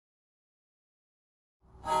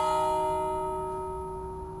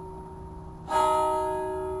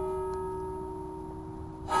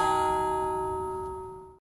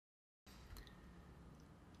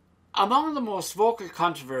Among the most vocal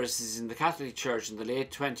controversies in the Catholic Church in the late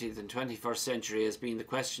 20th and 21st century has been the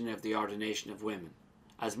question of the ordination of women.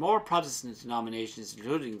 As more Protestant denominations,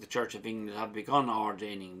 including the Church of England, have begun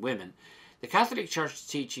ordaining women, the Catholic Church's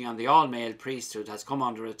teaching on the all-male priesthood has come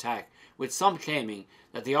under attack, with some claiming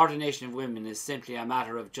that the ordination of women is simply a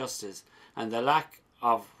matter of justice, and the lack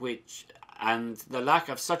of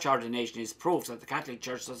such ordination is proof that the Catholic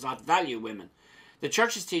Church does not value women. The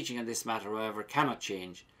Church's teaching on this matter, however, cannot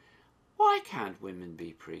change. Why can't women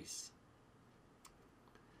be priests?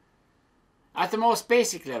 At the most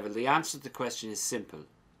basic level, the answer to the question is simple.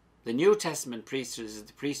 The New Testament priesthood is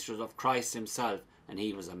the priesthood of Christ himself, and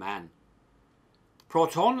he was a man.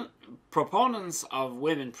 Proponents of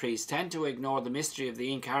women priests tend to ignore the mystery of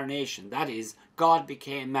the incarnation, that is, God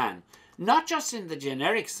became man, not just in the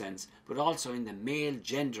generic sense, but also in the male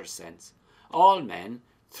gender sense. All men,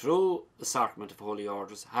 through the sacrament of holy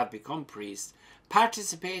orders, have become priests,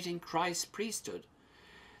 participate in Christ's priesthood.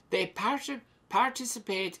 They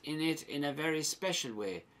participate in it in a very special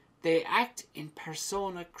way. They act in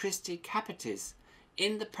persona Christi Capitis,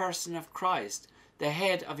 in the person of Christ, the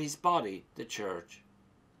head of his body, the Church.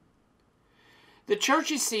 The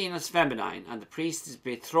Church is seen as feminine, and the priest is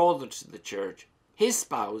betrothed to the Church. His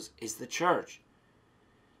spouse is the Church.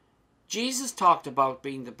 Jesus talked about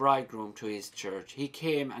being the bridegroom to his Church. He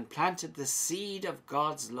came and planted the seed of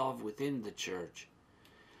God's love within the Church.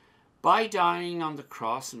 By dying on the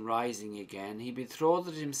cross and rising again, he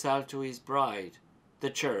betrothed himself to his bride, the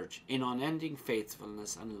Church, in unending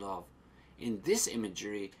faithfulness and love. In this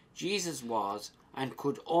imagery, Jesus was and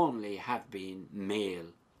could only have been male.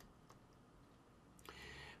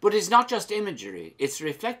 But it's not just imagery, it's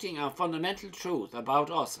reflecting a fundamental truth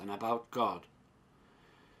about us and about God.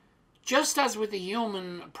 Just as with the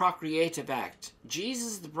human procreative act,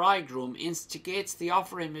 Jesus the bridegroom instigates the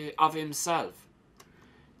offering of himself.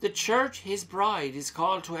 The Church, his bride, is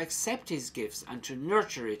called to accept his gifts and to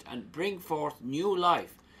nurture it and bring forth new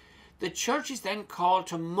life. The Church is then called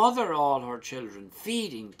to mother all her children,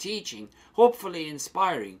 feeding, teaching, hopefully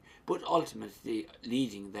inspiring, but ultimately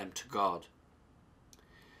leading them to God.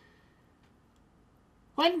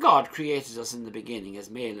 When God created us in the beginning as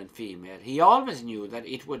male and female, he always knew that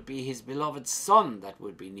it would be his beloved Son that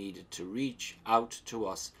would be needed to reach out to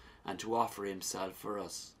us and to offer himself for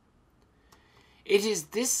us. It is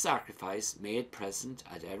this sacrifice made present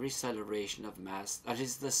at every celebration of Mass that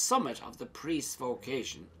is the summit of the priest's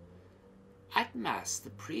vocation. At Mass, the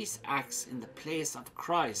priest acts in the place of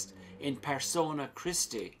Christ in persona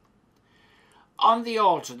Christi. On the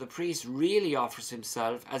altar, the priest really offers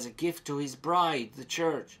himself as a gift to his bride, the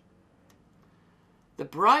Church. The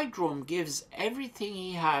bridegroom gives everything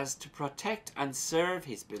he has to protect and serve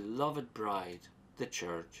his beloved bride, the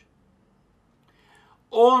Church.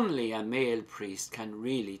 Only a male priest can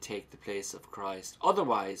really take the place of Christ.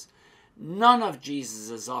 Otherwise, none of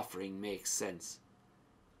Jesus' offering makes sense.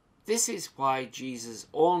 This is why Jesus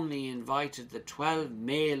only invited the 12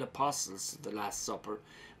 male apostles to the Last Supper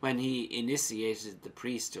when he initiated the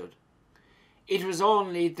priesthood. It was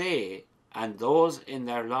only they, and those in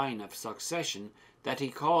their line of succession, that he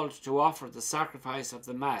called to offer the sacrifice of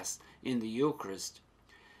the Mass in the Eucharist.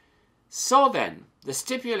 So then, the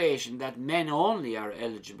stipulation that men only are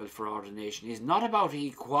eligible for ordination is not about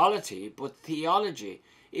equality, but theology.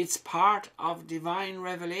 It's part of divine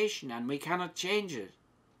revelation, and we cannot change it.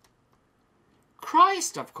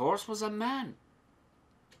 Christ, of course, was a man.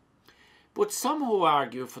 But some who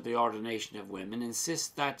argue for the ordination of women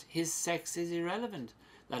insist that his sex is irrelevant,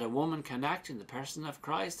 that a woman can act in the person of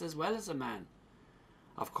Christ as well as a man.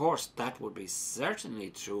 Of course, that would be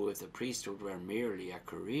certainly true if the priesthood were merely a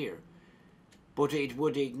career, but it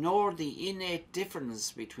would ignore the innate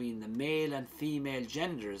difference between the male and female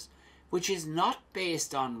genders, which is not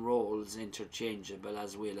based on roles interchangeable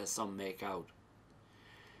as some make out.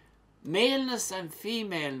 Maleness and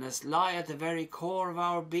femaleness lie at the very core of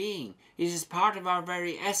our being. It is part of our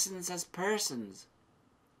very essence as persons.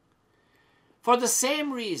 For the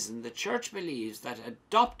same reason, the Church believes that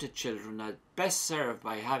adopted children are best served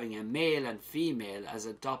by having a male and female as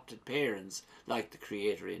adopted parents, like the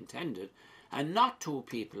Creator intended, and not two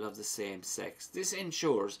people of the same sex. This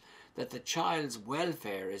ensures that the child's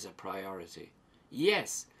welfare is a priority.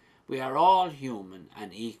 Yes, we are all human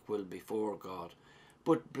and equal before God,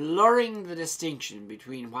 but blurring the distinction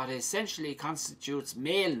between what essentially constitutes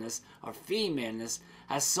maleness or femaleness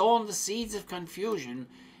has sown the seeds of confusion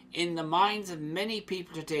in the minds of many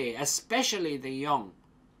people today, especially the young.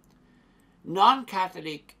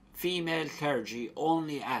 Non-Catholic female clergy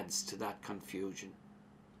only adds to that confusion.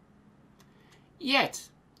 Yet,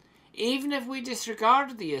 Even if we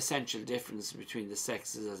disregard the essential difference between the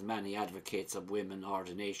sexes, as many advocates of women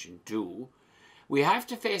ordination do, we have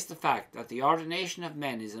to face the fact that the ordination of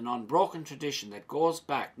men is an unbroken tradition that goes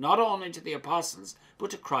back not only to the apostles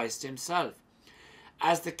but to Christ himself.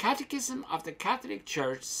 As the Catechism of the Catholic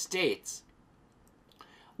Church states,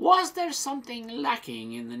 was there something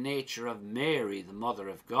lacking in the nature of Mary, the Mother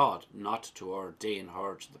of God, not to ordain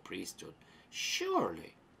her to the priesthood?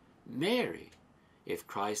 Surely Mary, if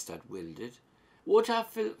Christ had willed it, would have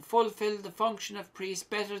fulfilled the function of priest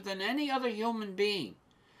better than any other human being.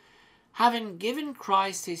 Having given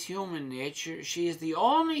Christ his human nature, she is the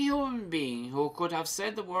only human being who could have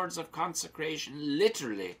said the words of consecration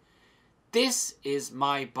literally, "This is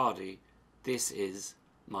my body, this is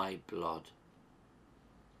my blood."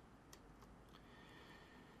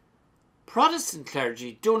 Protestant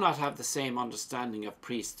clergy do not have the same understanding of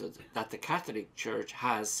priesthood that the Catholic Church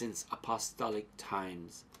has since apostolic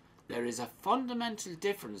times. There is a fundamental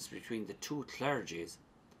difference between the two clergies.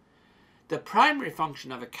 The primary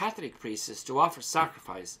function of a Catholic priest is to offer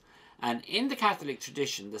sacrifice, and in the Catholic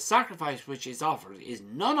tradition, the sacrifice which is offered is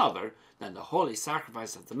none other than the holy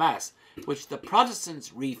sacrifice of the Mass, which the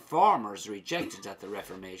Protestant reformers rejected at the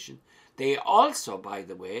Reformation. They also, by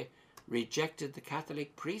the way, rejected the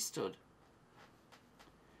Catholic priesthood.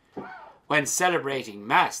 When celebrating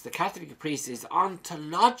Mass, the Catholic priest is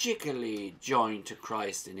ontologically joined to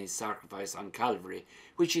Christ in his sacrifice on Calvary,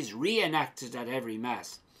 which is reenacted at every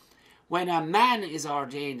Mass. When a man is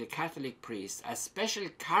ordained a Catholic priest, a special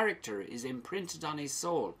character is imprinted on his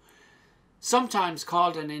soul, sometimes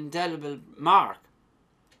called an indelible mark.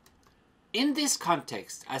 In this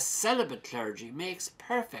context, a celibate clergy makes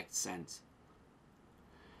perfect sense.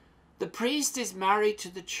 The priest is married to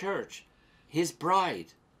the Church, his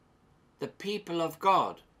bride, the people of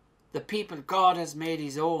God, the people God has made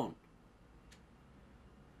his own.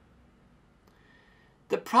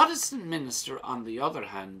 The Protestant minister, on the other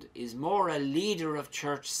hand, is more a leader of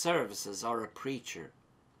church services or a preacher.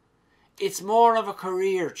 It's more of a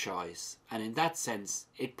career choice, and in that sense,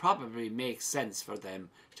 it probably makes sense for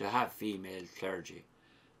them to have female clergy.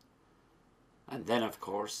 And then, of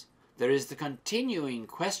course, there is the continuing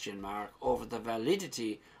question mark over the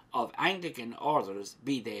validity of Anglican orders,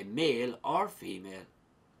 be they male or female.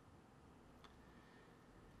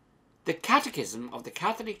 The Catechism of the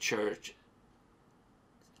Catholic Church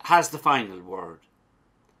has the final word.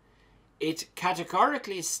 It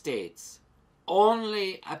categorically states,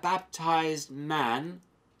 only a baptized man,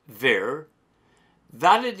 vir,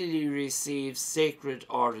 validly receives sacred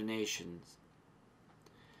ordinations.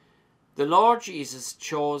 The Lord Jesus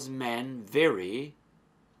chose men, viri,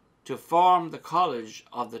 to form the college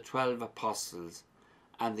of the 12 apostles,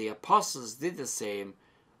 and the apostles did the same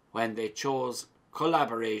when they chose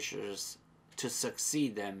collaborators to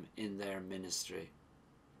succeed them in their ministry.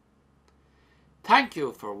 Thank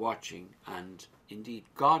you for watching, and indeed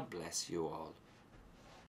God bless you all.